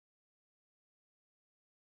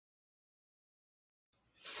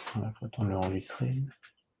Faut l'enregistrer.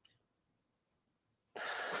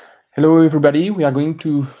 Hello, everybody. We are going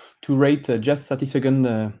to wait just 30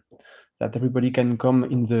 seconds that everybody can come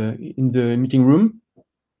in the meeting room,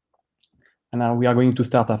 and we are going to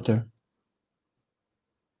start after.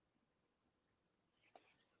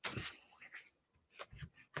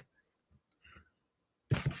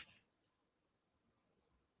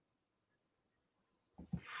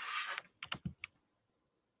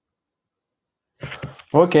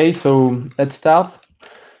 Okay, so let's start.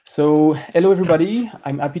 So hello, everybody.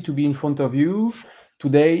 I'm happy to be in front of you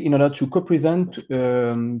today in order to co-present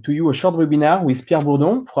to you a short webinar with Pierre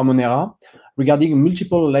Bourdon from Onera regarding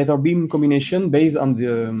multiple laser beam combination based on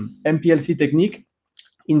the MPLC technique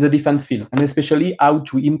in the defense field, and especially how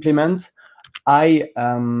to implement high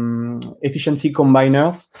efficiency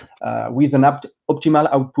combiners with an optimal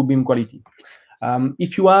output beam quality.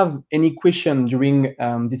 If you have any question during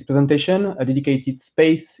this presentation, a dedicated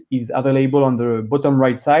space is available on the bottom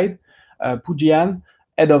right side. Pujian,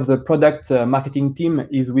 head of the product marketing team,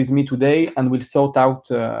 is with me today and will sort out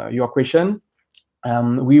your question.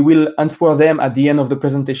 We will answer them at the end of the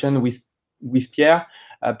presentation with Pierre.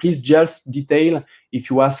 Please just detail if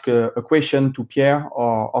you ask a question to Pierre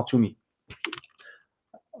or to me.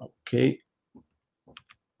 Okay.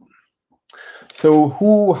 So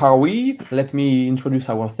who are we? Let me introduce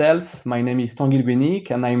ourselves. My name is Tanguy Benik,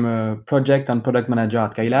 and I'm a project and product manager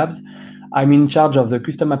at Skylabs. I'm in charge of the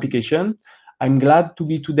custom application. I'm glad to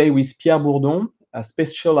be today with Pierre Bourdon, a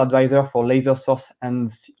special advisor for laser sources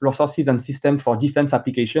and systems for defense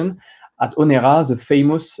application at Onera, the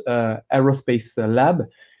famous aerospace lab.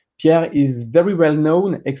 Pierre is very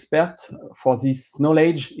well-known expert for this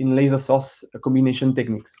knowledge in laser source combination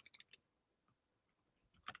techniques.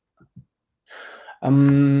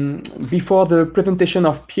 Before the presentation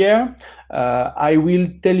of Pierre, I will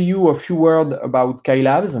tell you a few words about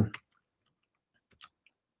Skylabs.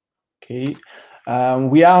 Okay.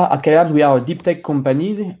 We are at Skylabs, we are a deep tech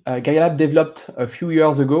company. Skylabs developed a few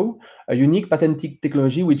years ago a unique patented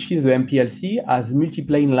technology, which is the MPLC, as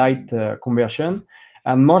multiplane light conversion.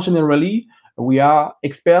 And more generally, we are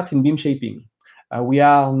experts in beam shaping. We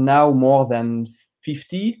are now more than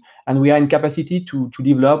 50, and we are in capacity to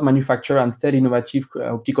develop, manufacture, and sell innovative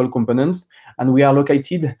optical components. And we are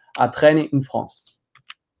located at Rennes in France.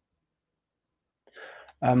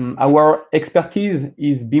 Our expertise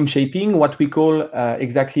is beam shaping. What we call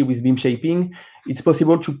exactly with beam shaping, it's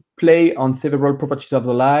possible to play on several properties of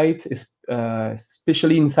the light,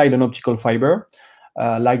 especially inside an optical fiber,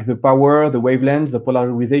 like the power, the wavelength, the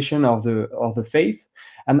polarization of the phase.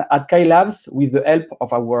 And at Skylabs, with the help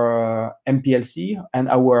of our MPLC and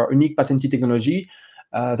our unique patented technology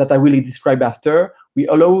that I will describe after, we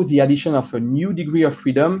allow the addition of a new degree of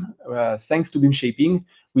freedom thanks to beam shaping,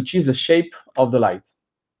 which is the shape of the light.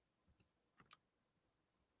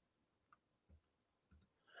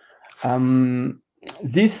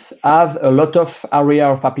 This has a lot of area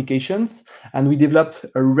of applications, and we developed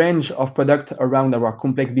a range of products around our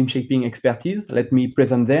complex beam shaping expertise. Let me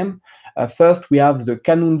present them. First, we have the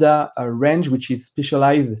Canunda range, which is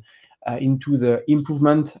specialized into the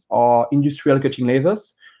improvement of industrial cutting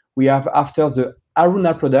lasers. We have after the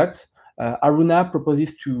Aruna product. Aruna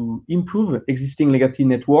proposes to improve existing legacy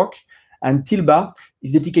network, and Tilba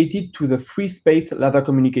is dedicated to the free space laser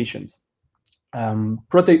communications.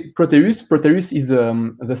 Proteus is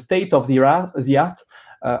the state of the art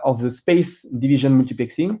of the space division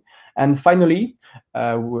multiplexing. And finally,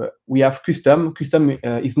 we have Custom. Custom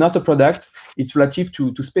is not a product. It's relative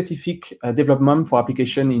to specific development for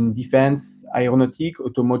application in defense, aeronautic,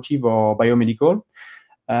 automotive, or biomedical.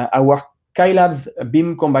 Our Skylabs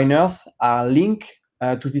beam combiners are linked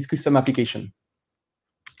to this custom application.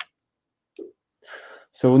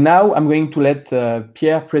 So now I'm going to let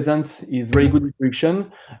Pierre present his very good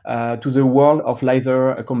introduction to the world of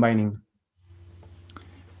laser combining.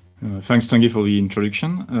 Thanks, Tanguy, for the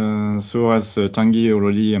introduction. So as Tanguy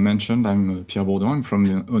already mentioned, I'm Pierre Bourdon. I'm from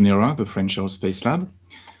Onera, the French aerospace lab.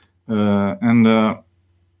 And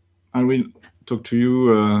I will talk to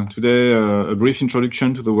you today a brief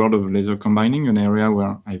introduction to the world of laser combining, an area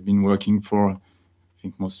where I've been working for I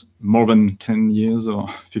think more than 10 years or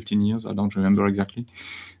 15 years, I don't remember exactly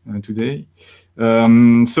today.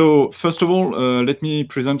 So first of all, let me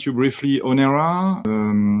present you briefly Onera.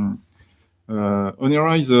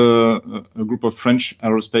 Onera is a group of French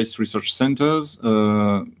aerospace research centers.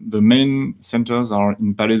 The main centers are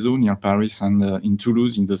in Palaiseau, near Paris, and in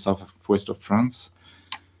Toulouse, in the southwest of France.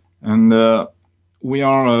 And we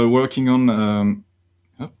are working on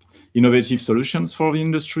innovative solutions for the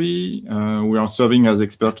industry. We are serving as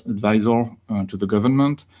expert advisor to the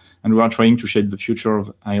government, and we are trying to shape the future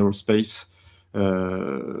of aerospace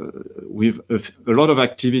with a lot of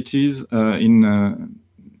activities in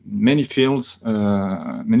many fields,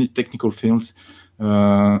 many technical fields,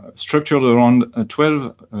 structured around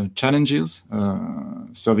 12 challenges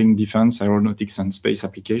serving defense, aeronautics, and space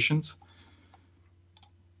applications.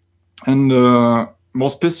 And more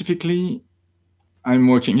specifically, I'm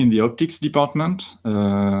working in the optics department.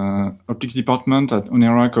 Optics department at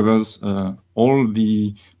Onera covers all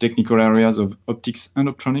the technical areas of optics and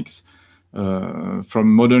optronics,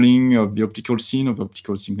 from modeling of the optical scene, of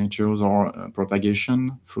optical signatures or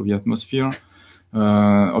propagation through the atmosphere,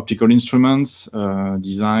 optical instruments,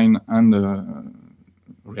 design and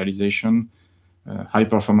realization, high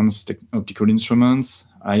performance optical instruments,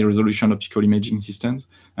 high resolution optical imaging systems,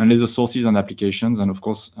 and laser sources and applications. And of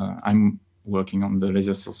course, I'm working on the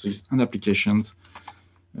laser sources and applications,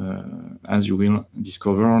 as you will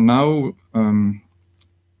discover now.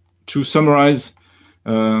 To summarize,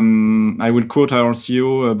 I will quote our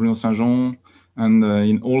CEO, Bruno Saint-Jean, and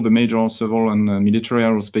in all the major civil and military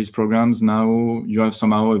aerospace programs, now you have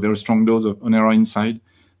somehow a very strong dose of Onera inside.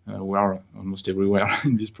 We are almost everywhere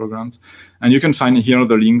in these programs. And you can find here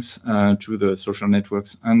the links to the social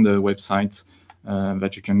networks and the websites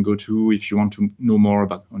that you can go to if you want to know more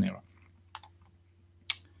about Onera.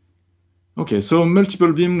 Okay, so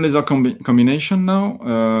multiple beam laser combination now.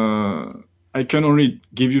 I can only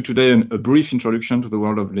give you today a brief introduction to the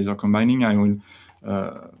world of laser combining. I will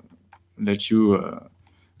let you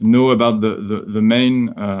know about the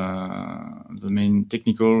main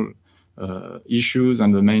technical issues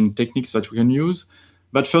and the main techniques that we can use.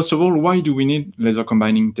 But first of all, why do we need laser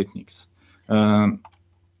combining techniques?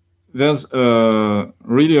 There's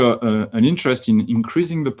really an interest in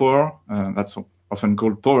increasing the power, that's often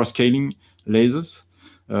called power scaling lasers.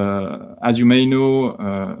 As you may know,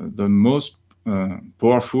 the most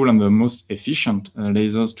powerful and the most efficient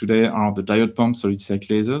lasers today are the diode pump solid-state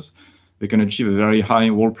lasers. They can achieve a very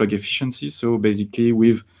high wall plug efficiency. So basically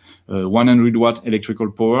with 100 watt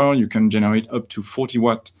electrical power, you can generate up to 40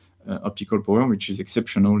 watt optical power, which is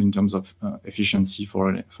exceptional in terms of efficiency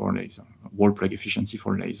for a laser, wall plug efficiency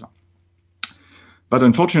for a laser. But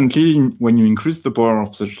unfortunately, when you increase the power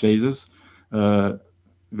of such lasers,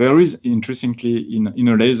 there is, interestingly, in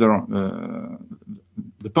a laser,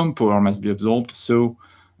 the pump power must be absorbed. So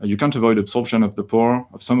you can't avoid absorption of the power,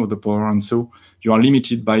 of some of the power, and so you are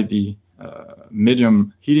limited by the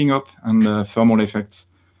medium heating up and thermal effects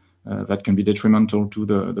that can be detrimental to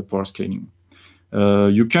the power scaling.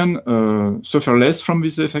 You can suffer less from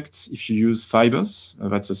these effects if you use fibers.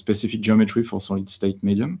 That's a specific geometry for solid-state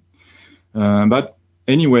medium. But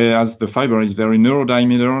anyway, as the fiber is very narrow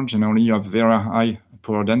diameter, generally you have very high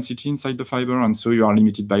power density inside the fiber, and so you are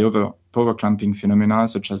limited by other power clamping phenomena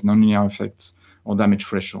such as nonlinear effects or damage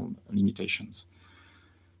threshold limitations.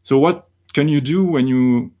 So what can you do when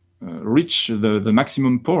you reach the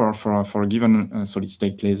maximum power for a given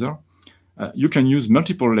solid-state laser? You can use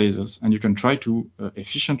multiple lasers and you can try to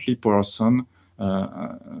efficiently power sum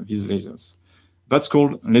these lasers. That's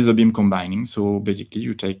called laser beam combining. So basically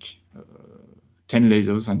you take 10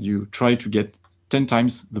 lasers and you try to get 10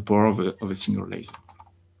 times the power of a single laser.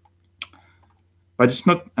 But it's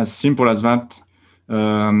not as simple as that.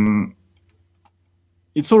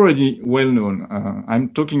 It's already well known. I'm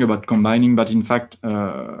talking about combining, but in fact,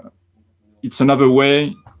 it's another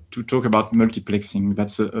way to talk about multiplexing.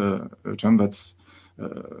 That's a term that's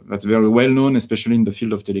very well known, especially in the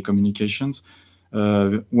field of telecommunications,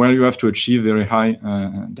 where you have to achieve very high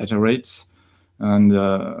data rates. And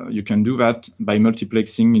you can do that by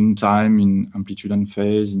multiplexing in time, in amplitude and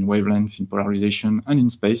phase, in wavelength, in polarization, and in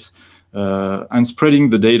space, and spreading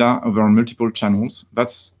the data over multiple channels.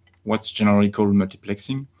 That's what's generally called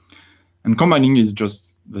multiplexing. And combining is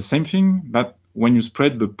just the same thing, but when you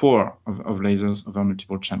spread the power of lasers over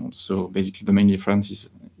multiple channels. So basically the main difference is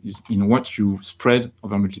in what you spread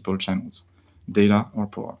over multiple channels, data or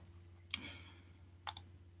power.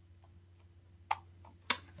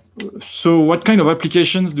 So what kind of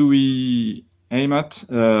applications do we aim at?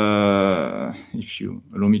 If you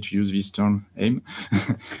allow me to use this term, aim.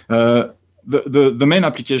 The main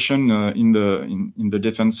application in the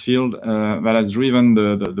defense field that has driven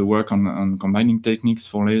the work on combining techniques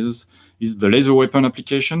for lasers is the laser weapon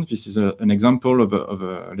application. This is an example of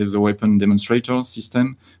a laser weapon demonstrator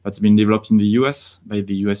system that's been developed in the US by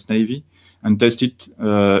the US Navy and tested.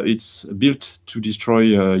 It's built to destroy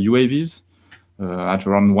UAVs at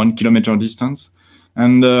around 1 kilometer distance.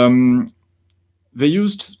 And they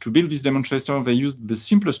used, to build this demonstrator, they used the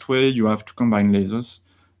simplest way you have to combine lasers.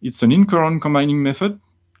 It's an in-current combining method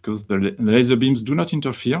because the laser beams do not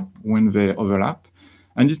interfere when they overlap.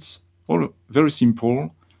 And it's all very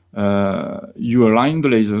simple. You align the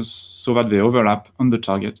lasers so that they overlap on the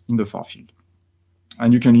target in the far field.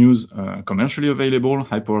 And you can use commercially available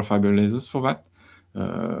high-power fiber lasers for that.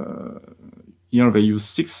 Here they use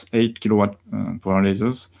 6-8 kilowatt power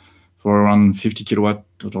lasers for around 50 kilowatt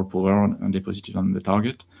total power deposited on the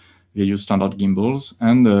target. They use standard gimbals,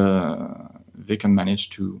 and they can manage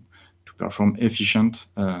to perform efficient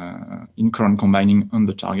in-current combining on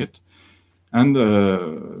the target. And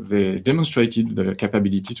they demonstrated the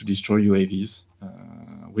capability to destroy UAVs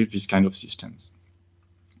with this kind of systems.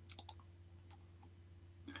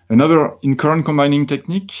 Another in-current combining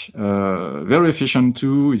technique, very efficient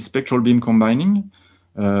too, is spectral beam combining.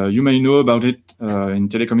 You may know about it in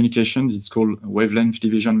telecommunications. It's called wavelength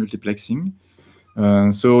division multiplexing.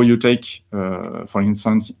 So you take, for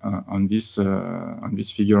instance, on this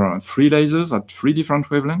figure, 3 lasers at 3 different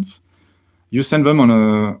wavelengths. You send them on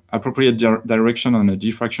an appropriate direction on a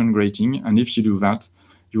diffraction grating, and if you do that,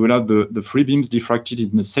 you will have the 3 beams diffracted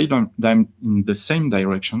in the same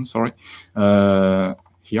direction. Sorry.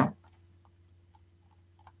 Here,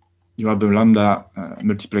 you have the lambda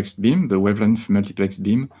multiplexed beam, the wavelength multiplexed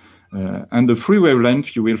beam, and the 3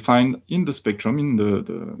 wavelength you will find in the spectrum, in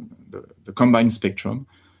the combined spectrum.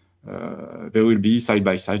 They will be side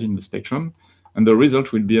by side in the spectrum, and the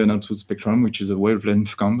result will be an output spectrum, which is a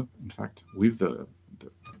wavelength comb, in fact, with the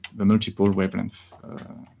multiple wavelength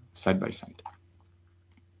side by side.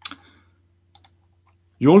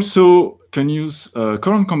 You also can use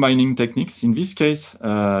current combining techniques. In this case,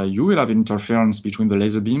 you will have interference between the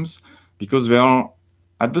laser beams because they are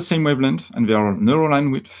at the same wavelength and they are narrow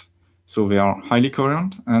line width, so they are highly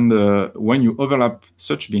coherent. And when you overlap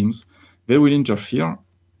such beams, they will interfere,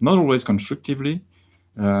 not always constructively.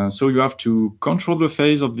 So you have to control the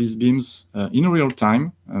phase of these beams in real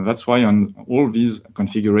time. That's why on all these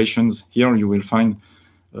configurations here, you will find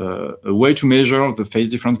a way to measure the phase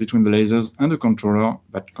difference between the lasers and the controller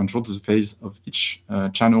that controls the phase of each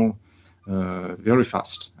channel very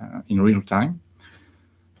fast in real time.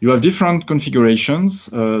 You have different configurations.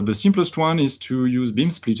 The simplest one is to use beam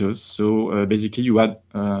splitters. So basically you add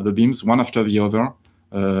the beams one after the other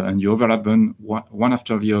and you overlap them one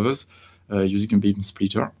after the others using a beam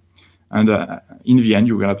splitter. And in the end,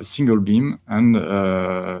 you will have a single beam and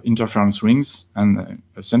interference rings and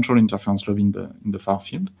a central interference lobe in the far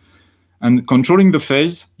field. And controlling the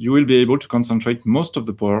phase, you will be able to concentrate most of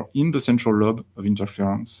the power in the central lobe of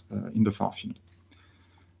interference in the far field.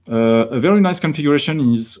 A very nice configuration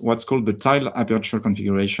is what's called the tile aperture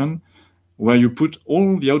configuration, where you put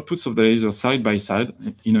all the outputs of the laser side by side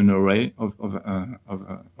in an array of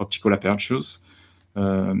optical apertures.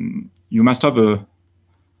 You must have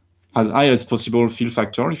as high as possible field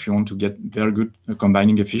factor if you want to get very good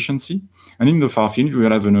combining efficiency. And in the far field, you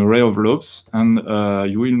will have an array of lobes, and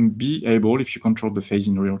you will be able, if you control the phase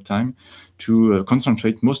in real time, to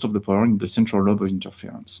concentrate most of the power in the central lobe of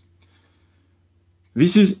interference.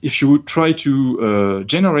 This is if you try to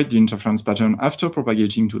generate the interference pattern after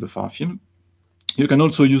propagating to the far field. You can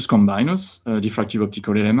also use combiners, diffractive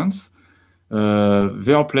optical elements.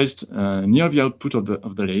 They are placed near the output of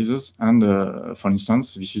the lasers, and for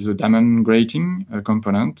instance, this is a diamond grating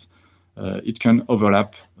component. It can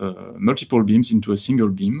overlap multiple beams into a single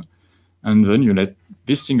beam, and then you let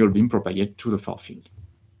this single beam propagate to the far field.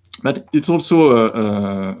 But it's also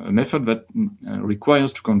a method that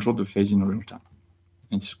requires to control the phase in real time.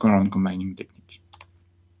 It's a current combining technique.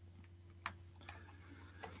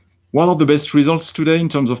 What are the best results today in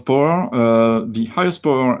terms of power? The highest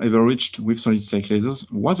power ever reached with solid-state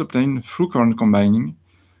lasers was obtained through current combining.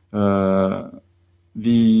 The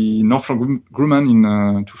Northrop Grumman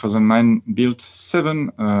in 2009 built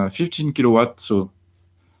 7 15 kilowatt, so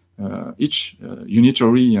each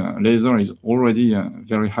unitary laser is already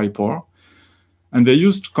very high power. And they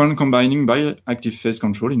used current combining by active phase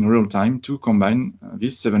control in real time to combine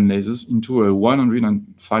these 7 lasers into a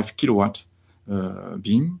 105 kilowatt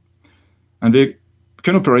beam. And they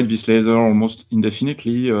can operate this laser almost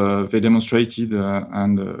indefinitely. They demonstrated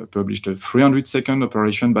and published a 300-second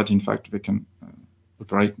operation, but in fact, they can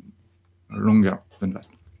operate longer than that.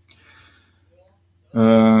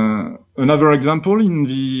 Another example in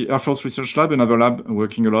the Air Force Research Lab, another lab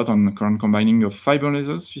working a lot on current combining of fiber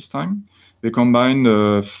lasers this time. They combined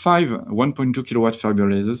 5 1.2 kilowatt fiber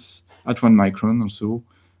lasers at 1 micron or so.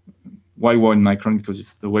 Why 1 micron? Because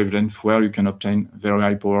it's the wavelength where you can obtain very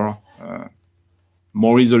high power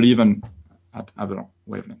more easily than at other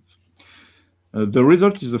wavelengths. The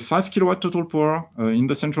result is a 5 kilowatt total power in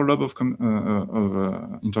the central lobe of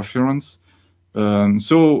interference,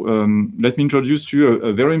 Let me introduce to you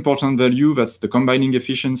a very important value, that's the combining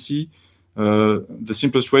efficiency. The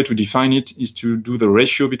simplest way to define it is to do the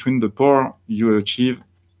ratio between the power you achieve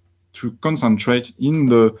to concentrate in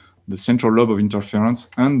the central lobe of interference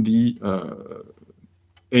and the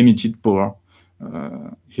emitted power.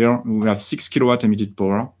 Here we have 6 kilowatt emitted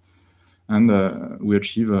power, and we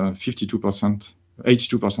achieve 82%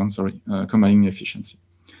 combining efficiency.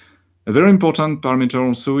 A very important parameter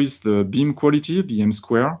also is the beam quality, the M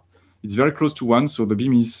square. It's very close to 1, so the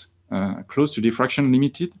beam is close to diffraction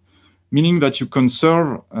limited, meaning that you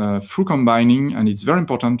conserve through combining, and it's very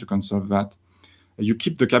important to conserve that. You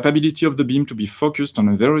keep the capability of the beam to be focused on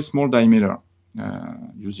a very small diameter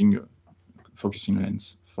using a focusing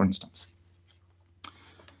lens, for instance.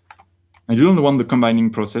 And you don't want the combining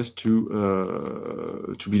process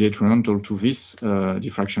to be detrimental to this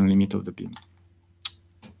diffraction limit of the beam.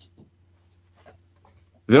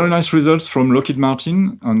 Very nice results from Lockheed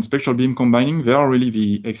Martin on spectral beam combining. They are really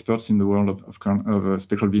the experts in the world of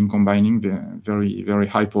spectral beam combining. Very, very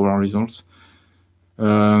high power results.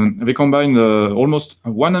 They combined almost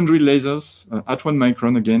 100 lasers at 1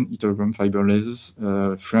 micron, again, heterogram fiber lasers,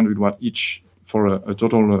 300 watt each, for a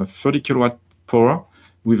total of 30 kilowatt power,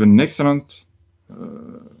 with an excellent,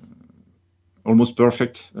 almost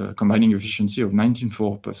perfect combining efficiency of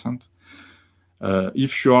 94%.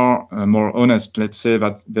 If you are more honest, let's say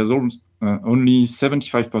that there's only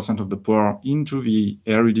 75% of the power into the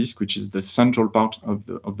airy disk, which is the central part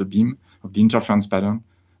of the beam, of the interference pattern,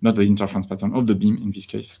 not the interference pattern of the beam in this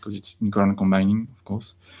case, because it's in current combining, of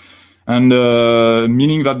course. And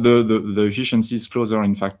meaning that the efficiency is closer,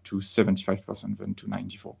 in fact, to 75% than to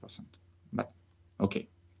 94%. But okay,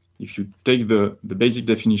 if you take the basic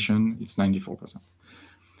definition, it's 94%.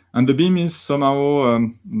 And the beam is somehow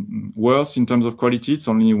worse in terms of quality. It's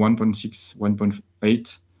only 1.6,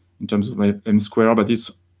 1.8 in terms of M square, but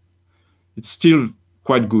it's still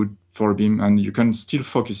quite good for a beam, and you can still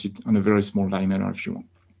focus it on a very small diameter if you want.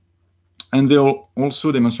 And they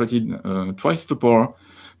also demonstrated twice the power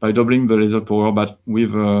by doubling the laser power, but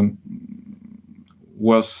with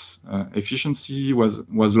worse efficiency, was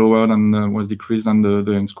lower and was decreased, and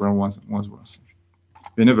the M square was worse.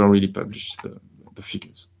 They never really published the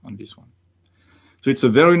figures on this one. So it's a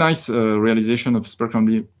very nice realization of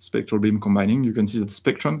spectral beam combining. You can see the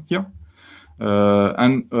spectrum here.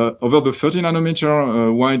 And over the 30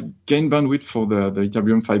 nanometer wide gain bandwidth for the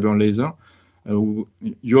ytterbium fiber laser,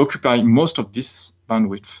 you occupy most of this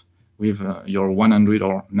bandwidth with your 100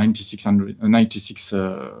 or 96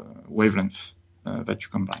 wavelength that you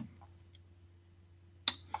combine.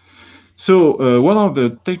 So what are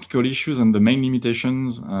the technical issues and the main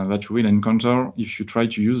limitations that you will encounter if you try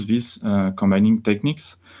to use these combining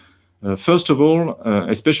techniques? First of all,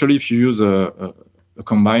 especially if you use a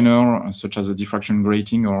combiner such as a diffraction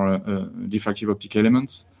grating or diffractive optic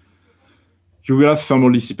elements, you will have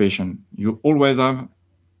thermal dissipation. You always have,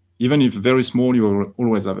 even if very small, you will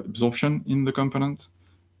always have absorption in the component.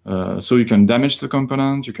 So you can damage the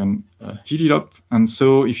component, you can heat it up. And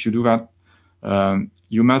so if you do that,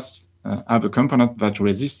 you must have a component that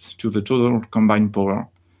resists to the total combined power.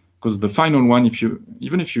 Because the final one,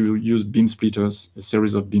 even if you use beam splitters, a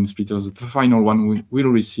series of beam splitters, the final one will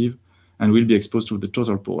receive and will be exposed to the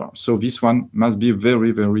total power. So this one must be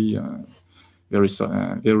very, very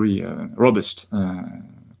robust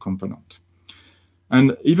component.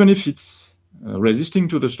 And even if it's resisting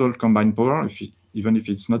to the total combined power, even if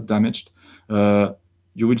it's not damaged,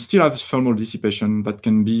 you will still have thermal dissipation that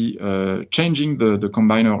can be changing the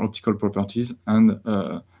combiner optical properties, and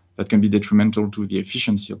that can be detrimental to the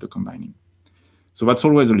efficiency of the combining. So that's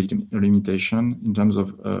always a limitation in terms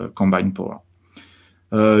of combined power.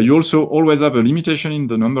 You also always have a limitation in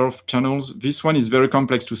the number of channels. This one is very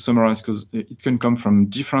complex to summarize because it can come from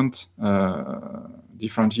different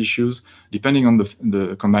issues depending on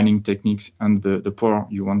the combining techniques and the power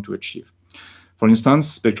you want to achieve. For instance,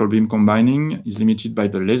 spectral beam combining is limited by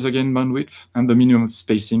the laser gain bandwidth and the minimum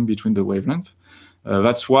spacing between the wavelength.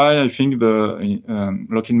 That's why I think the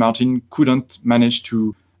Lockheed Martin couldn't manage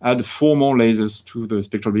to add 4 more lasers to the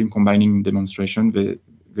spectral beam combining demonstration.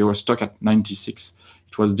 They were stuck at 96.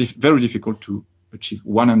 It was very difficult to achieve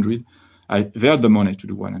 100. They had the money to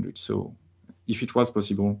do 100. So if it was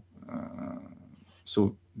possible,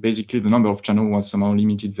 so basically the number of channels was somehow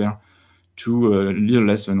limited there to a little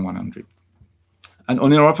less than 100. And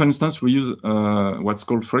on ERA, for instance, we use what's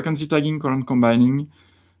called frequency tagging current combining.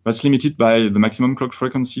 That's limited by the maximum clock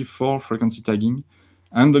frequency for frequency tagging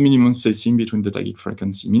and the minimum spacing between the tagging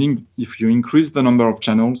frequency. Meaning, if you increase the number of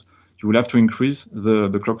channels, you will have to increase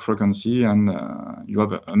the clock frequency, and you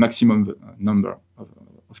have a maximum number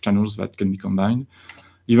of channels that can be combined.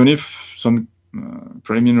 Even if some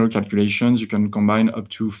preliminary calculations, you can combine up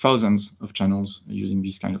to thousands of channels using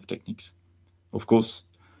these kind of techniques. Of course,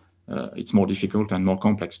 it's more difficult and more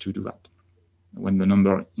complex to do that when the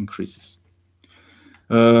number increases.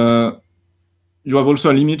 You have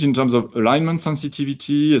also a limit in terms of alignment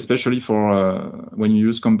sensitivity, especially for when you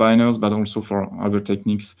use combiners, but also for other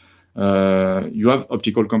techniques. You have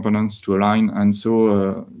optical components to align, and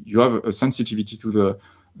so you have a sensitivity to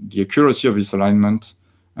the accuracy of this alignment,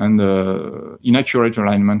 and inaccurate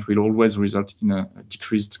alignment will always result in a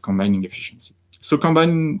decreased combining efficiency. So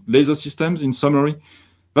combined laser systems, in summary,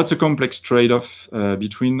 that's a complex trade-off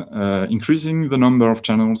between increasing the number of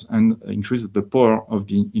channels and increase the power of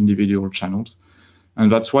the individual channels. And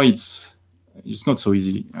that's why it's not so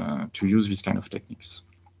easy to use these kind of techniques.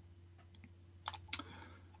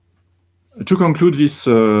 To conclude this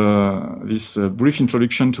brief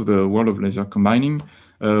introduction to the world of laser combining,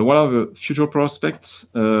 what are the future prospects?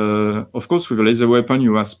 Of course, with a laser weapon,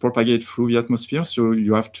 you must propagate through the atmosphere, so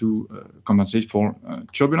you have to compensate for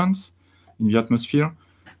turbulence in the atmosphere.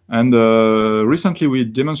 And recently, we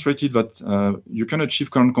demonstrated that you can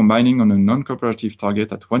achieve current combining on a non-cooperative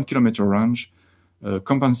target at 1 kilometer range,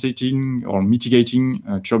 compensating or mitigating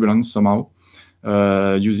turbulence somehow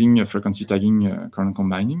using frequency tagging current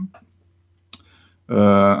combining.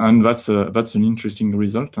 And that's an interesting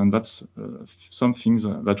result, and that's some things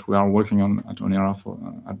that we are working on at Onera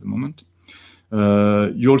at the moment.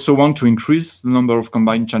 You also want to increase the number of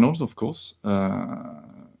combined channels, of course.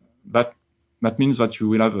 That means that you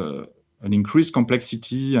will have an increased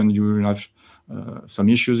complexity, and you will have some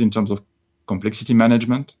issues in terms of complexity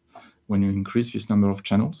management when you increase this number of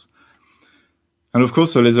channels. And of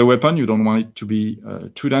course, a laser weapon, you don't want it to be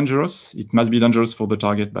too dangerous. It must be dangerous for the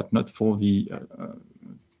target, but not for the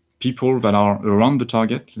people that are around the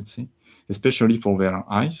target, let's say, especially for their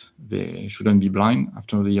eyes. They shouldn't be blind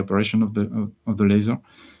after the operation of the laser.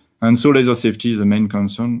 And so laser safety is a main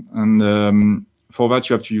concern. And for that,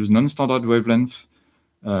 you have to use non-standard wavelength,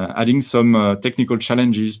 adding some technical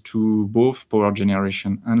challenges to both power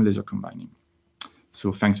generation and laser combining.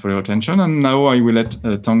 So thanks for your attention. And now I will let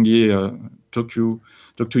Tanguy talk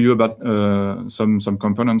to you about some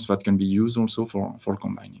components that can be used also for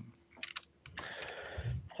combining.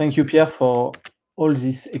 Thank you, Pierre, for all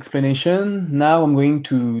this explanation. Now I'm going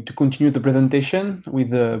to continue the presentation with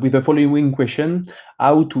the following question: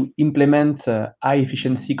 how to implement high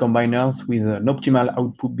efficiency combiners with an optimal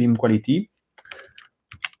output beam quality.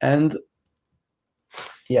 And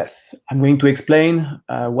yes, I'm going to explain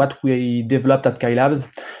what we developed at Skylabs,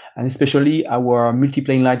 and especially our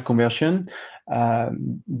multiplane light conversion.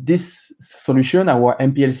 This solution, our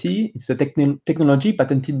MPLC, it's a technology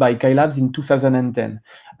patented by Skylabs in 2010.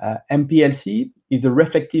 MPLC is a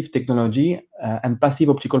reflective technology and passive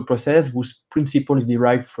optical process whose principle is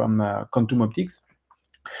derived from quantum optics.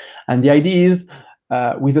 And the idea is,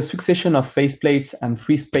 with a succession of faceplates and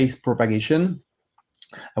free space propagation,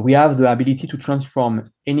 we have the ability to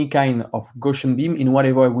transform any kind of Gaussian beam in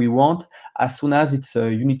whatever we want, as soon as it's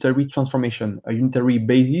a unitary transformation, a unitary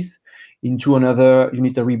basis into another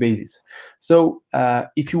unitary basis. So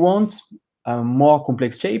if you want a more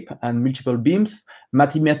complex shape and multiple beams,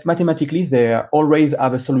 mathematically, they always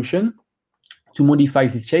have a solution to modify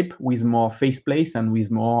this shape with more faceplates and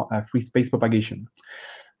with more free space propagation.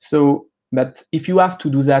 So, but if you have to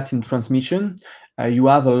do that in transmission, you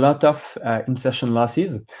have a lot of insertion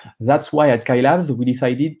losses. That's why at Skylabs we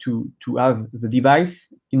decided to have the device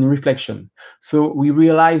in reflection. So we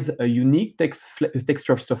realized a unique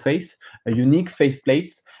texture surface, a unique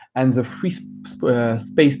faceplate, and the free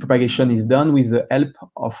space propagation is done with the help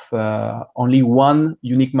of only one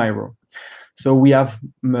unique mirror. So we have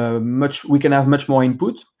we can have much more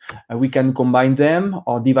input. We can combine them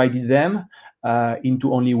or divide them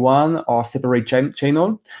into only one or separate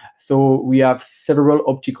channel. So we have several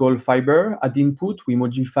optical fiber at the input. We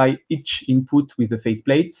modify each input with the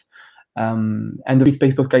faceplates and the free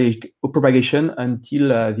space propagation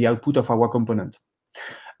until the output of our component.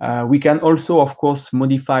 We can also, of course,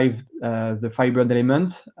 modify the fiber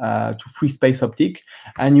element to free space optic,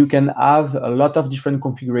 and you can have a lot of different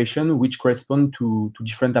configurations which correspond to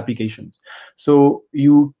different applications. So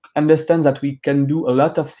you understand that we can do a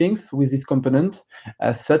lot of things with this component,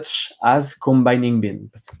 such as combining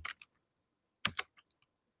beams.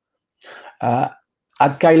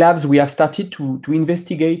 At Skylabs, we have started to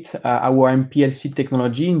investigate our MPLC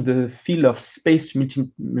technology in the field of space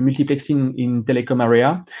multiplexing in telecom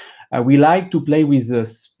area. We like to play with a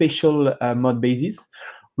spatial mode basis.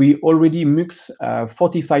 We already mix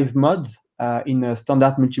 45 modes in a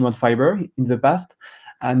standard multimode fiber in the past.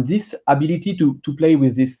 And this ability to play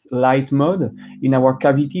with this light mode in our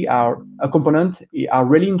cavity component are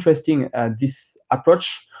really interesting. This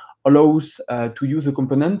approach allows to use a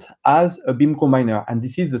component as a beam combiner, and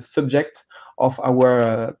this is the subject of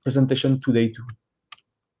our presentation today too.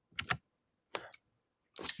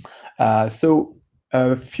 So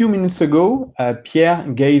a few minutes ago, Pierre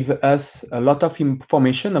gave us a lot of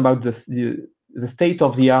information about the state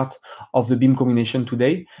of the art of the beam combination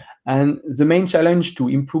today. And the main challenge to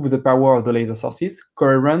improve the power of the laser sources,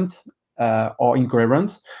 coherent or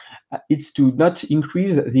incoherent, it's to not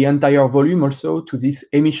increase the entire volume also to these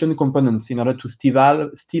emission components in order to still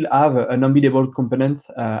have an unbindable component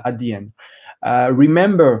at the end.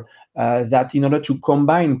 Remember that in order to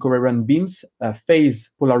combine coherent beams,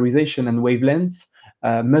 phase, polarization, and wavelengths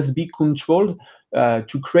must be controlled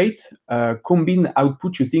to create combined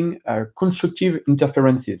output using constructive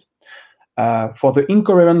interferences. For the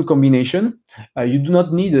incoherent combination, you do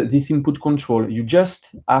not need this input control. You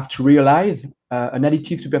just have to realize an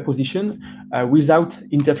additive superposition without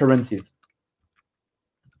interferences.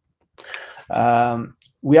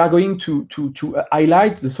 We are going to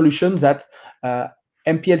highlight the solutions that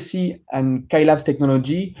MPLC and Skylab's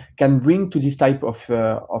technology can bring to this type of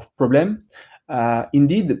problem.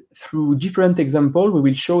 Indeed, through different examples, we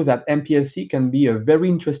will show that MPLC can be a very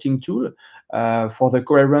interesting tool for the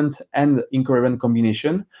coherent and incoherent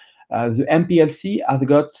combination. The MPLC has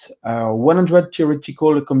got 100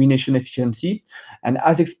 theoretical combination efficiency, and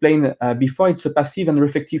as explained before, it's a passive and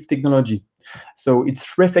reflective technology. So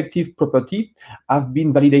its reflective property have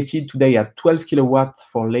been validated today at 12 kilowatts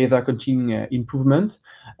for laser coating improvement.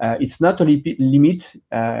 It's not a limit,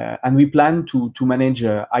 and we plan to manage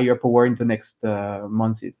higher power in the next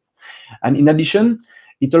months. And in addition,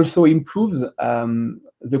 it also improves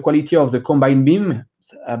the quality of the combined beam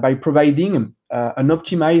by providing an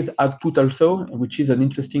optimized output also, which is an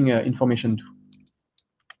interesting information too.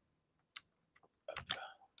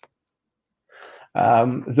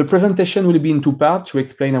 The presentation will be in two parts to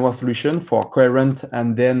explain our solution for coherent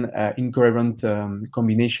and then incoherent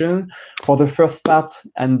combination. For the first part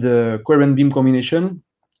and the coherent beam combination,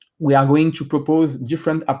 we are going to propose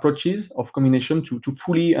different approaches of combination to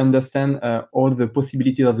fully understand all the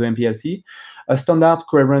possibilities of the MPLC, a standard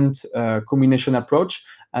coherent combination approach,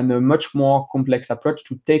 and a much more complex approach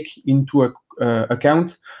to take into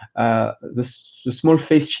account the small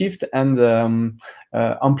phase shift and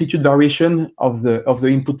amplitude variation of the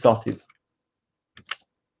input sources.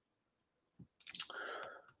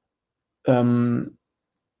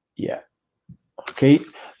 Yeah. Okay.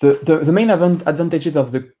 The main advantages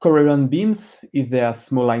of the coherent beams is their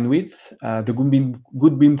small line width, the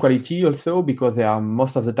good beam quality also, because they are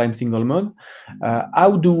most of the time single mode.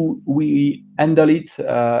 How do we handle it,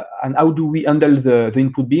 and how do we handle the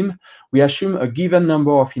input beam? We assume a given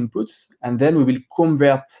number of inputs, and then we will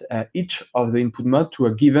convert each of the input mode to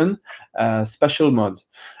a given spatial mode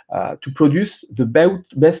to produce the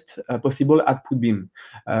best possible output beam.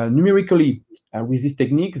 Numerically, with this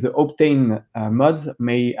technique, the obtained modes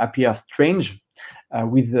may appear strange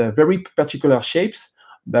with very particular shapes,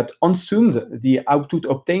 but unzoomed, the output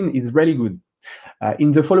obtained is really good.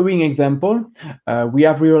 In the following example, we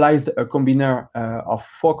have realized a combiner of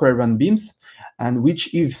 4 coherent beams, and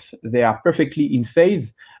which, if they are perfectly in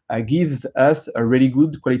phase, gives us a really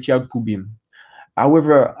good quality output beam.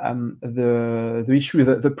 However, the issue,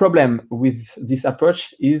 the problem with this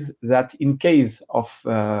approach is that in case of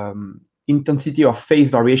intensity or phase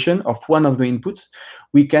variation of one of the inputs,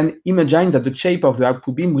 we can imagine that the shape of the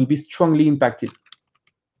output beam will be strongly impacted.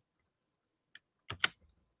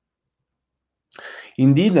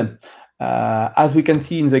 Indeed, as we can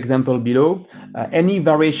see in the example below, any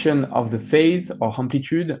variation of the phase or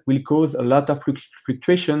amplitude will cause a lot of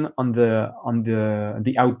fluctuation on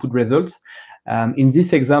the output results. In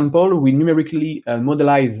this example, we numerically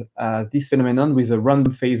modelize this phenomenon with a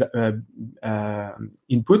random phase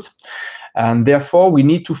input, and therefore we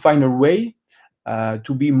need to find a way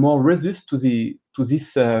to be more resistant to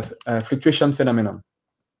this fluctuation phenomenon.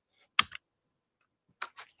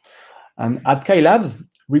 And at Skylab,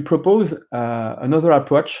 we propose another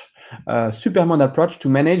approach, supermode approach, to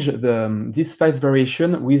manage this phase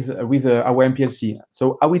variation with our MPLC.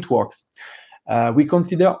 So how it works? We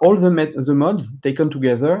consider all the modes taken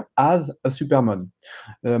together as a supermode.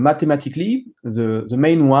 Mathematically, the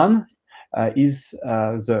main one is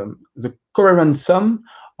the coherent sum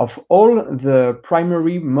of all the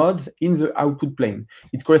primary modes in the output plane.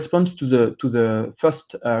 It corresponds to the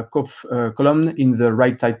first column in the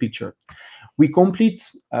right side picture. We complete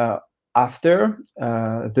after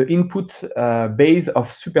the input base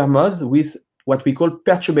of supermodes with what we call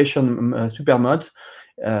perturbation supermodes.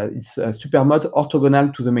 it's a super mode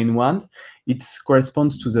orthogonal to the main one. It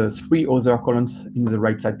corresponds to the 3 other columns in the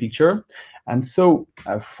right side picture. And so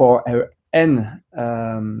for n,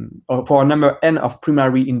 or for a number n of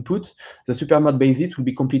primary input, the supermod basis will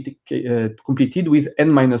be completed with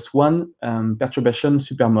n-1 perturbation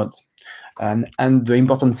supermods. And the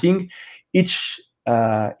important thing, each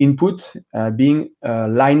input being a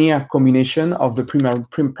linear combination of the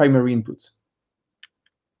primary inputs.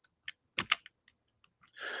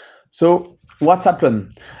 So what's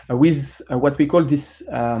happened with what we call this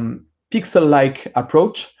pixel-like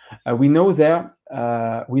approach? We know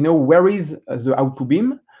where is the output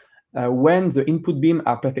beam when the input beam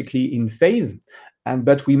are perfectly in phase,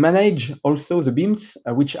 but we manage also the beams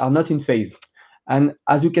which are not in phase. And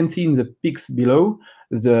as you can see in the peaks below,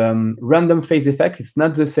 the random phase effect is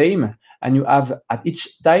not the same, and you have at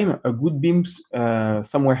each time a good beam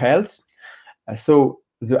somewhere else. So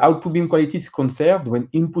the output beam quality is conserved when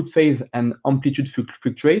input phase and amplitude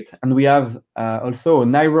fluctuate, and we have also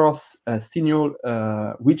an error signal,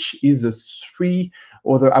 which is a 3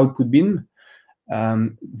 other output beam.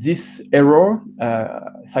 This error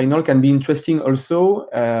signal can be interesting also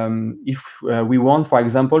if we want, for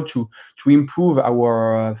example, to improve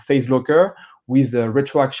our phase locker with a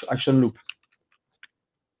retroaction loop.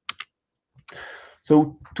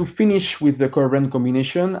 So to finish with the coherent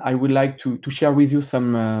combination, I would like to share with you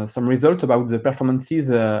some results about the performances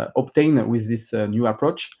obtained with this new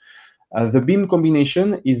approach. The beam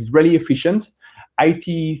combination is really efficient.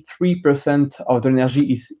 83% of the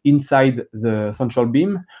energy is inside the central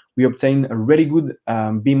beam. We obtain a really good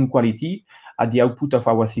beam quality at the output of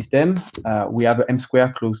our system. We have M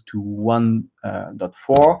square close to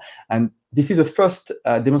 1.4, and this is a first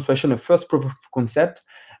demonstration, a first proof of concept,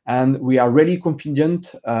 and we are really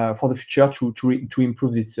confident for the future to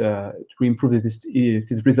improve this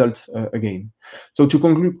results again. So to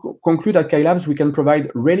conclude at Skylabs, we can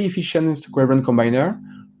provide really efficient coherent combiner,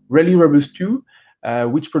 really robust too,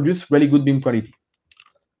 which produce really good beam quality.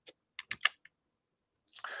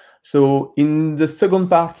 So in the second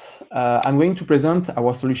part, I'm going to present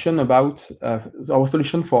our solution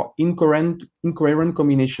for incoherent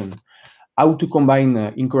combination, how to combine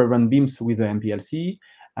incoherent beams with the MPLC,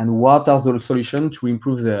 and what are the solutions to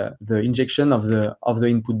improve the injection of the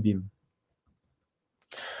input beam.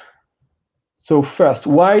 So first,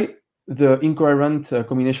 why the incoherent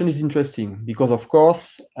combination is interesting? Because of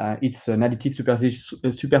course it's an additive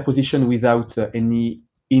superposition without any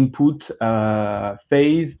input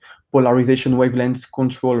phase, polarization wavelengths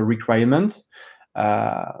control requirement.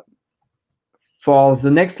 For the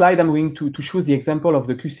next slide, I'm going to show the example of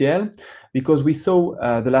the QCL, because we saw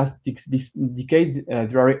the last decade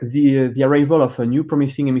the arrival of a new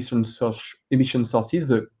promising emission sources,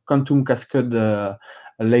 the quantum cascade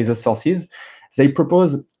laser sources. They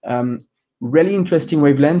propose really interesting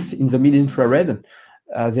wavelengths in the mid-infrared.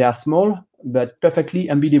 They are small but perfectly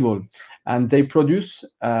embeddable, and they produce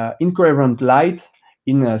incoherent light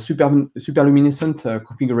in a superluminescent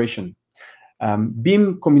configuration.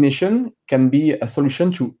 Beam combination can be a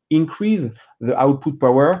solution to increase the output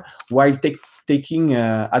power while taking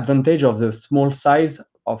advantage of the small size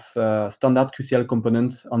of standard QCL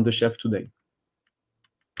components on the shelf today.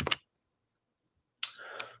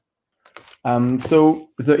 So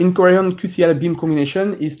the incoherent QCL beam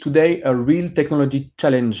combination is today a real technology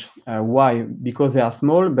challenge. Why? Because they are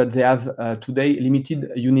small, but they have today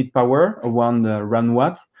limited unit power, around 1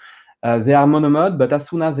 watt. They are monomode, but as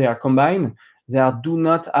soon as they are combined, they do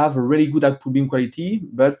not have a really good output beam quality,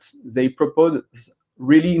 but they propose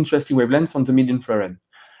really interesting wavelengths on the mid-infrared.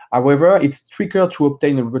 However, it's trickier to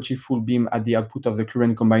obtain a Roche full beam at the output of the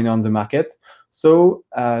current combiner on the market. So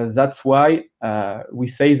that's why we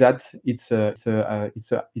say that it's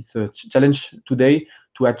a challenge today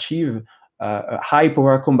to achieve high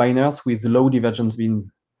power combiners with low divergence beam.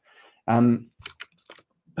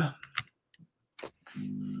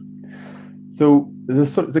 So the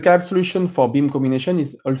Skylab solution for beam combination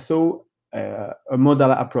is also a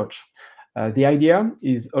modal approach. The idea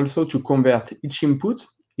is also to convert each input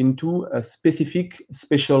into a specific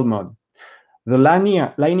spatial mode. The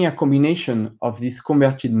linear combination of this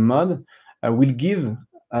converted mode will give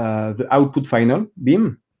the output final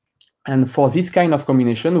beam. And for this kind of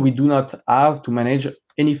combination, we do not have to manage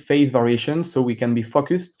any phase variation, so we can be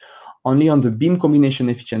focused only on the beam combination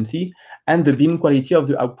efficiency and the beam quality of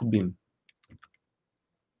the output beam.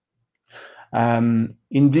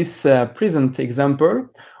 In this present example,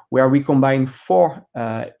 where we combine 4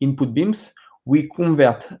 input beams, we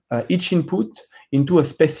convert each input into a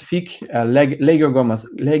specific Lager-Gauss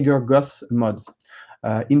mode.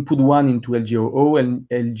 input 1 into LG00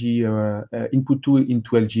 and input 2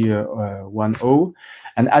 into LG10.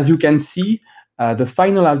 And as you can see, the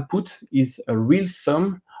final output is a real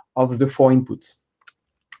sum of the 4 inputs.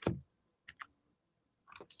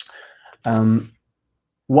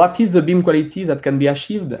 What is the beam quality that can be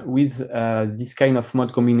achieved with this kind of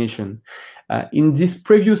mode combination? In this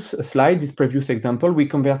previous slide, this previous example, we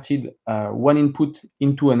converted one input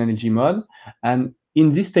into an energy mode. And in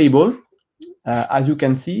this table, as you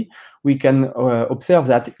can see, we can observe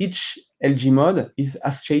that each LG mode is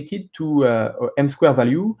associated to M²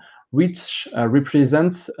 value, which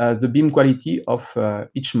represents the beam quality of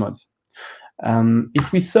each mode.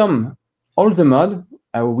 If we sum all the modes,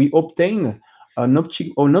 we obtain an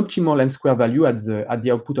optimal M² value at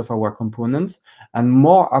the output of our components. And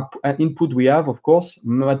more input we have, of course,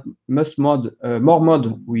 more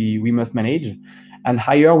mode we must manage, and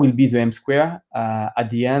higher will be the M² at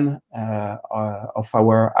the end of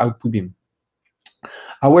our output beam.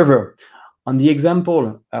 However, on the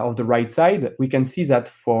example of the right side, we can see that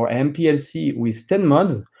for MPLC with 10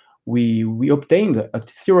 modes, we obtained a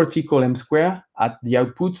theoretical M² at the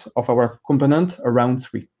output of our component around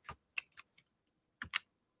 3.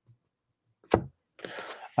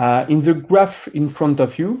 In the graph in front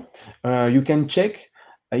of you, you can check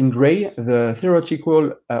in gray the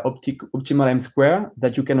theoretical optimal M²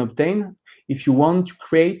 that you can obtain if you want to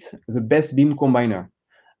create the best beam combiner.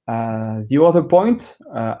 The other points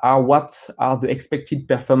are what are the expected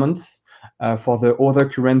performance for the other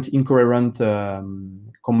current incoherent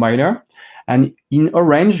combiner. And in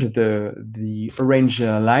orange, the orange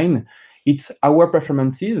line, it's our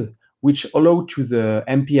performances which allow to the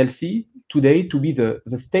MPLC today to be the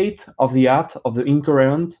state of the art of the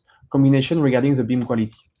incoherent combination regarding the beam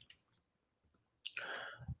quality.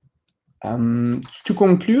 To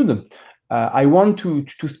conclude, I want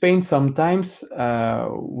to spend some time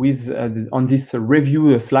on this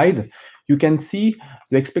review slide. You can see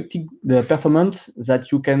the expected performance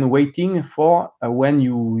that you can waiting for when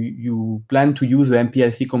you plan to use the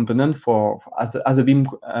MPLC component as a beam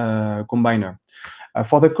combiner.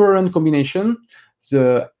 For the current combination,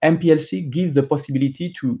 the MPLC gives the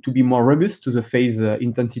possibility to be more robust to the phase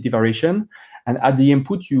intensity variation. And at the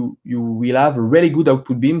input, you will have a really good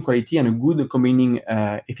output beam quality and a good combining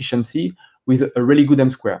efficiency with a really good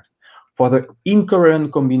M². For the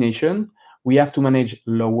incoherent combination, we have to manage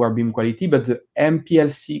lower beam quality, but the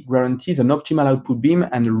MPLC guarantees an optimal output beam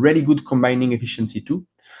and a really good combining efficiency too.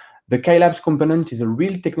 The Kylabs component is a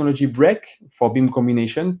real technology break for beam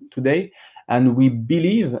combination today, and we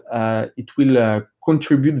believe it will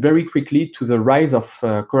contribute very quickly to the rise of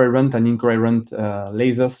coherent and incoherent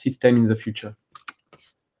laser system in the future.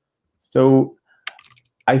 So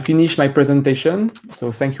I finish my presentation.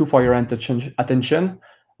 So thank you for your attention.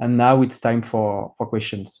 And now it's time for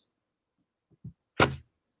questions.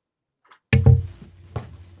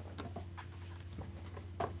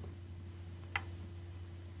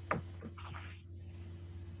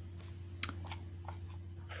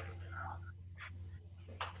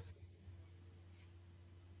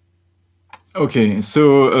 Okay,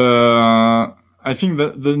 so I think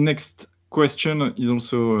that the next question is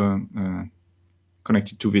also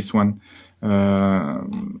connected to this one.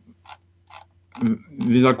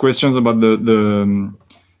 These are questions about the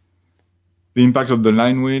impact of the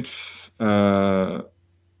line width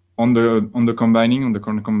on the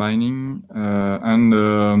current combining, and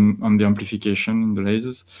on the amplification in the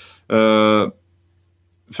lasers.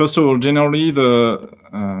 First of all, generally the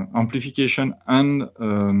amplification and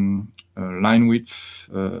line width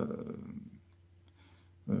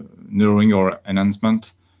narrowing or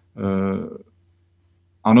enhancement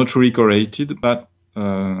are not really correlated, but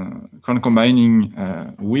current combining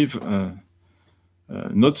with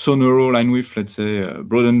not so narrow line width, let's say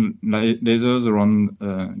broadened lasers around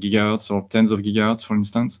gigahertz or tens of gigahertz, for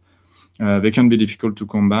instance, they can be difficult to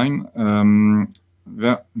combine.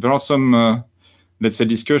 There are some let's say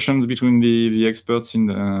discussions between the experts in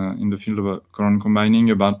the field of current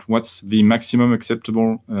combining about what's the maximum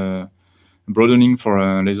acceptable broadening for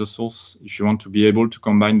a laser source if you want to be able to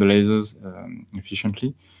combine the lasers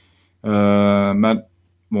efficiently. But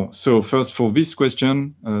well, so first for this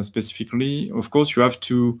question specifically, of course, you have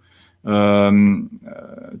to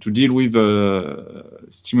deal with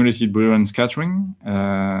stimulated Brownian scattering,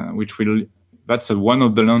 which that's one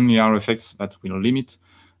of the nonlinear effects that will limit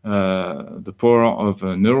the power of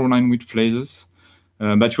narrow line width lasers.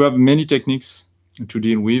 But you have many techniques to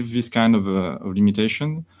deal with this kind of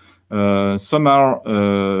limitation. Some are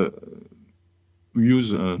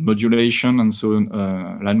use modulation and so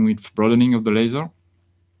line width broadening of the laser.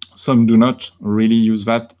 Some do not really use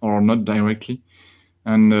that or not directly.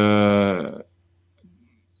 and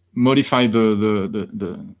modify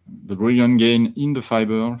the brilliant gain in the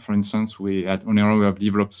fiber. For instance, we at Onera we have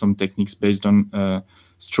developed some techniques based on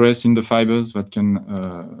stress in the fibers that can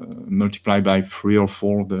multiply by 3 or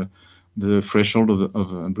 4 the threshold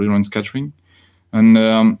of brilliant scattering,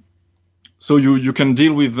 and so you can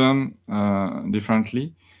deal with them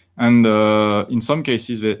differently, and in some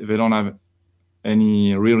cases they don't have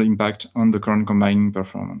any real impact on the current combining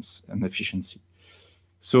performance and efficiency.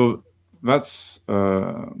 So that's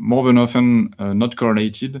more than often not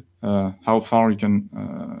correlated, how far you can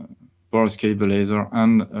power scale the laser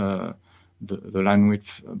and the line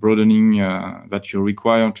width broadening that you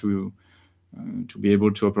require to be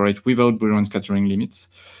able to operate without brilliant scattering limits.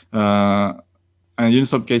 And in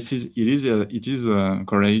some cases, it is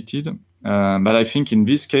correlated. But I think in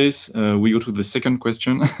this case, we go to the second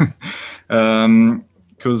question,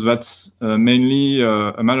 because that's mainly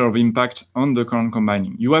a matter of impact on the current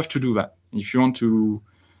combining. You have to do that. If you want to,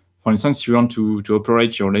 for instance, you want to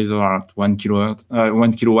operate your laser at 1 kilowatt,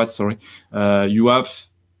 you have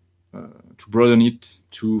to broaden it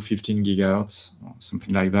to 15 gigahertz or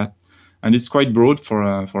something like that. And it's quite broad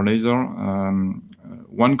for laser.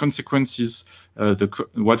 One consequence is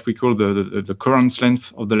what we call the current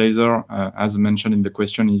length of the laser, as mentioned in the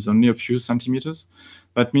question, is only a few centimeters.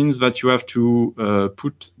 That means that you have to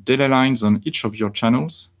put delay lines on each of your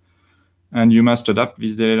channels, and you must adapt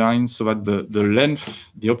these delay lines so that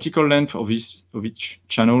the optical length of each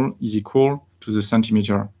channel is equal to the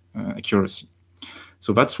centimeter accuracy.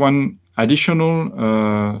 So that's one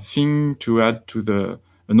additional thing to add to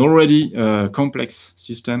an already complex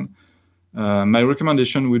system. My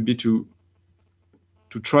recommendation would be to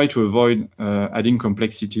try to avoid adding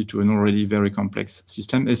complexity to an already very complex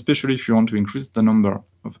system, especially if you want to increase the number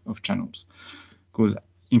of channels, because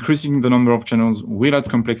increasing the number of channels will add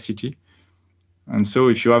complexity. And so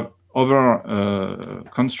if you have other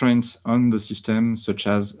constraints on the system, such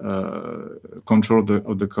as control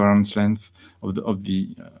of the current length, of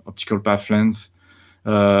the optical path length,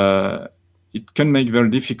 it can make very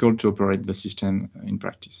difficult to operate the system in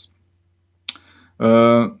practice.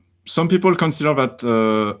 Some people consider that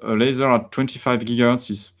a laser at 25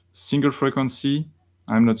 gigahertz is single frequency.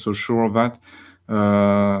 I'm not so sure of that.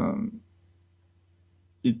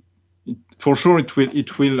 For sure, it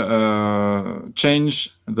will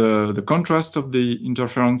change the contrast of the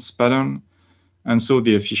interference pattern, and so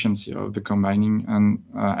the efficiency of the combining. And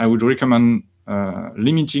I would recommend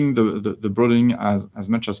limiting the broadening as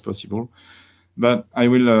much as possible. But I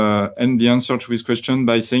will end the answer to this question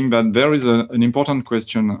by saying that there is an important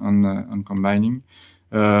question on combining.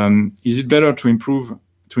 Is it better to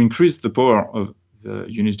increase the power of the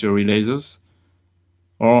unitary lasers,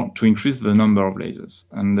 or to increase the number of lasers?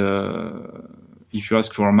 And if you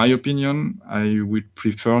ask for my opinion, I would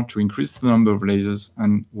prefer to increase the number of lasers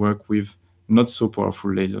and work with not so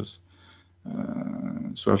powerful lasers.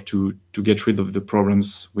 So I have to get rid of the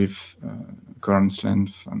problems with current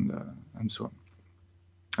length and so on,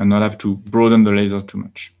 and not have to broaden the laser too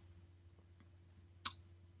much.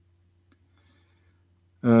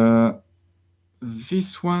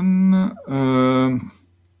 This one,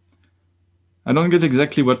 I don't get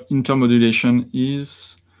exactly what intermodulation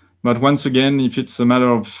is, but once again, if it's a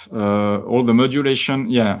matter of all the modulation,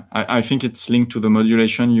 yeah, I think it's linked to the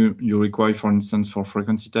modulation you require, for instance, for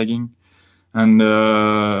frequency tagging, and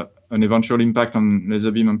an eventual impact on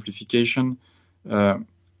laser beam amplification.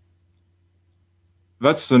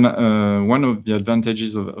 That's one of the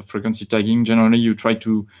advantages of frequency tagging. Generally, you try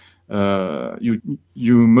to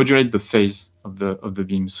you modulate the phase of the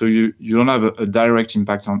beam, so you don't have a direct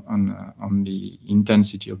impact on the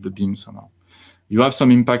intensity of the beam somehow. You have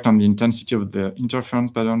some impact on the intensity of the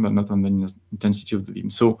interference pattern, but not on the intensity of the beam.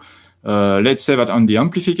 So let's say that on the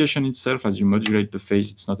amplification itself, as you modulate the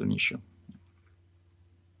phase, it's not an issue.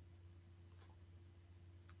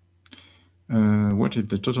 What is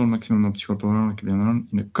the total maximum optical power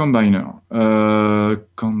in a combiner?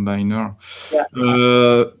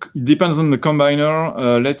 It depends on the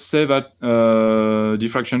combiner. Let's say that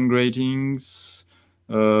diffraction gratings,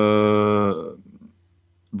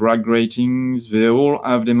 Bragg gratings, they all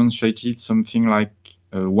have demonstrated something like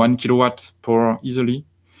 1 kilowatt power easily.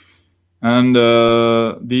 And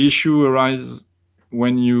the issue arises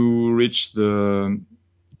when you reach the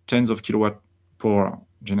tens of kilowatt power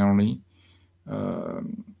generally.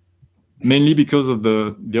 Mainly because of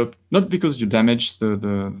not because you damage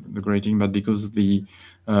the grating, but because the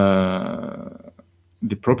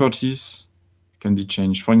properties can be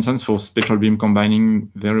changed. For instance, for spectral beam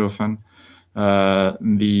combining, very often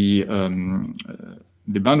the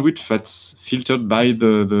bandwidth that's filtered by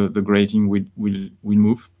the grating will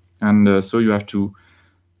move, and so you have to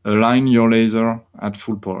align your laser at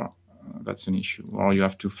full power. That's an issue, or you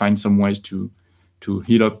have to find some ways to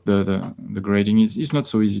heat up the grating. It's not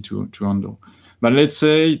so easy to handle. But let's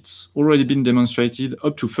say it's already been demonstrated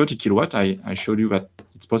up to 30 kilowatt. I showed you that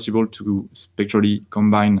it's possible to spectrally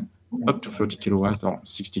combine up to 30 kilowatt or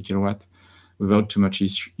 60 kilowatt without too much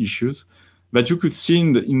issues. But you could see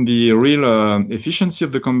in the real efficiency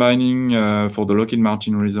of the combining for the Lockheed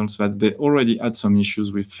Martin results that they already had some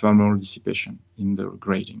issues with thermal dissipation in the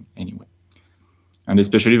grating anyway. And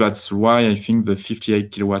especially that's why I think the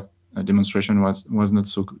 58 kilowatt demonstration was not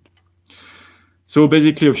so good. So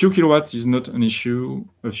basically a few kilowatts is not an issue.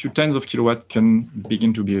 A few tens of kilowatt can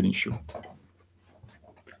begin to be an issue.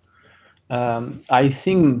 I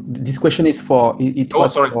think this question is for it. Oh,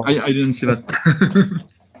 sorry, I didn't see that.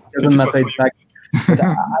 Doesn't matter exactly. But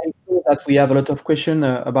I know that we have a lot of questions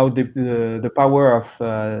about the power of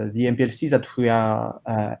the MPLC that we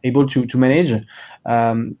are able to manage.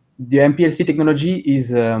 The MPLC technology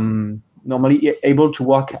is normally able to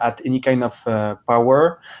work at any kind of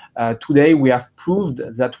power. Today we have proved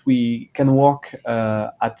that we can work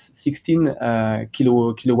at 16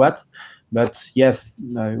 kilowatts. But yes,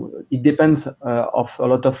 it depends of a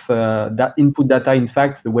lot of that input data. In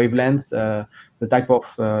fact, the wavelengths, the type of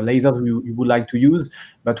lasers you would like to use.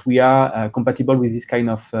 But we are compatible with this kind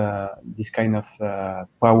of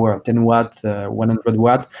power, 10 watt, 100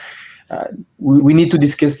 watt. We need to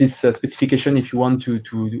discuss this specification if you want to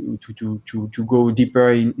go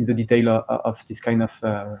deeper in the detail of this kind of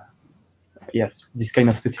this kind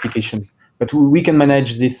of specification. But we can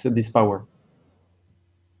manage this power.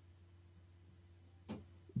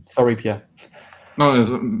 Sorry, Pierre. No,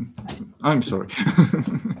 I'm sorry.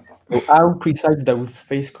 So how precise does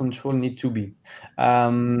phase control need to be?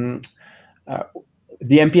 The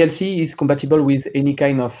MPLC is compatible with any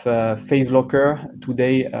kind of phase locker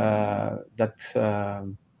today.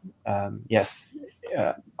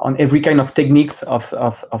 On every kind of techniques of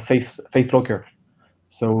phase locker.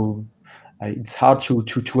 So it's hard to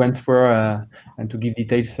answer and to give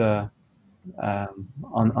details on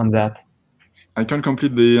that. I can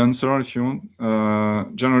complete the answer if you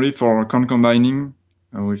want. Generally, for combining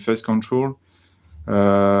with phase control,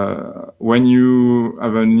 when you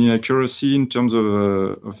have an inaccuracy in terms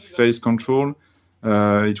of phase control,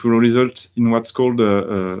 it will result in what's called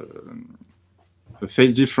a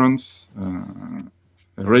phase difference,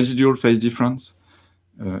 a residual phase difference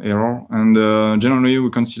error. And generally, we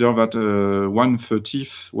consider that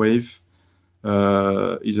 1/30th wave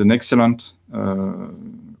is an excellent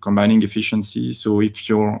combining efficiency. So if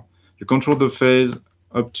you control the phase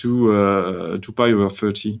up to 2 pi over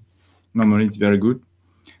 30, normally it's very good.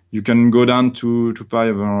 You can go down to 2 pi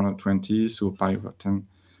over 20, so pi over 10.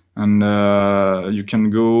 And you can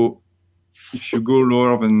go, if you go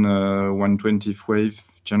lower than 1/20th wave,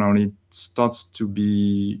 generally it starts to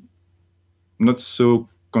be not so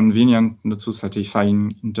convenient, not so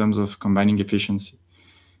satisfying in terms of combining efficiency.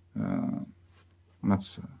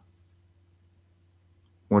 That's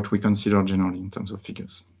what we consider generally in terms of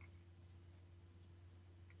figures.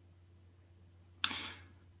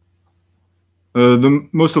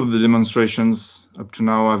 Most of the demonstrations up to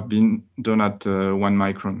now have been done at 1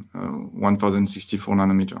 micron, 1064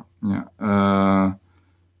 nanometer. Yeah.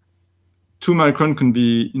 2 micron can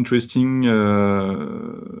be interesting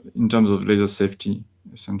in terms of laser safety,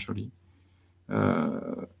 essentially.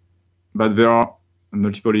 But there are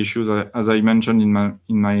multiple issues. As I mentioned in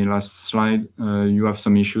my last slide, you have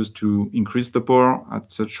some issues to increase the power at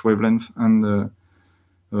such wavelength, and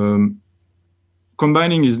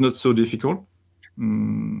combining is not so difficult.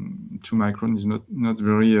 2 micron is not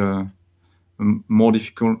very more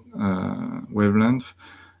difficult wavelength.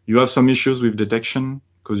 You have some issues with detection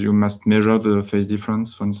because you must measure the phase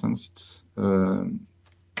difference. For instance, it's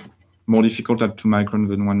more difficult at 2 micron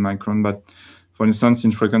than 1 micron. But for instance,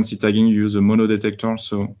 in frequency tagging, you use a mono detector,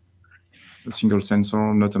 so a single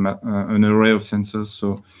sensor, not an array of sensors.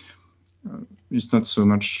 So it's not so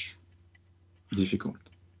much difficult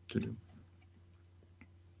to do.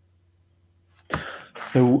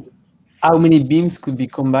 So how many beams could be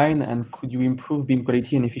combined, and could you improve beam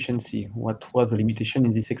quality and efficiency? What was the limitation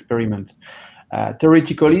in this experiment?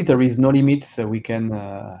 Theoretically, there is no limit. So we can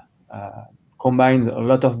combine a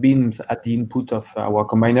lot of beams at the input of our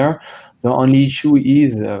combiner. The only issue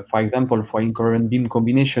is, for example, for incoherent beam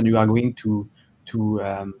combination, you are going to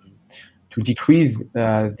decrease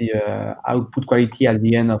the output quality at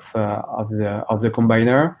the end of the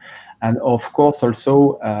combiner, and of course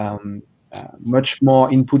also much more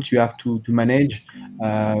inputs you have to manage,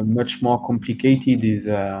 much more complicated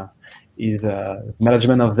is the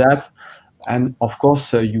management of that. And of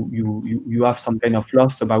course, you have some kind of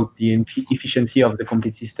loss about the efficiency of the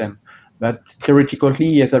complete system. But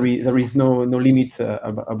theoretically, there is no limit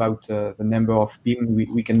about the number of beams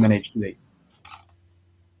we can manage today.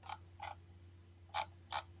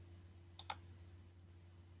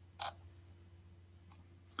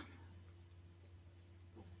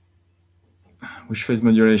 Which phase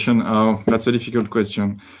modulation? Oh, that's a difficult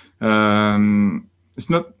question. It's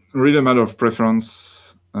not really a matter of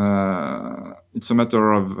preference. It's a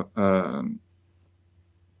matter of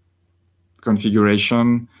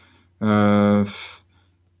configuration.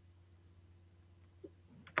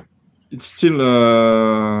 It's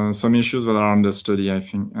still some issues that are under study, I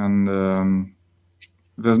think, and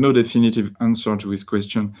there's no definitive answer to this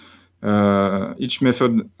question. Each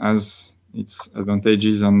method has its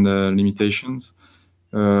advantages and limitations.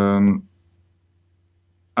 I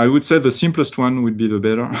would say the simplest one would be the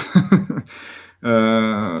better,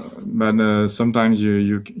 but sometimes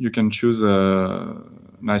you can choose a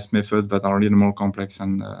nice method that are a little more complex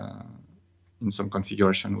and in some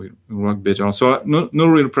configuration will work better. So no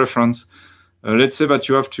real preference. Let's say that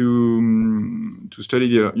you have to study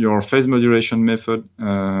your phase modulation method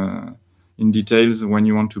in details when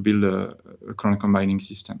you want to build a current combining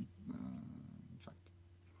system.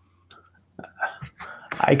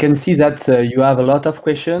 I can see that you have a lot of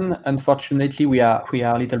questions. Unfortunately, we are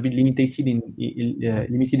a little bit limited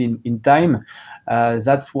in time.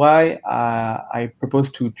 That's why I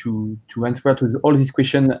propose to answer to all these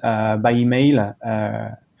questions by email.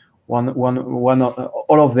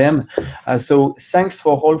 All of them. So thanks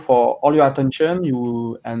for all your attention.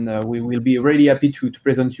 We will be really happy to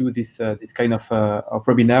present you this kind of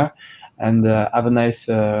webinar. And have a nice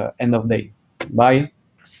end of day. Bye.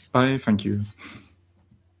 Bye. Thank you.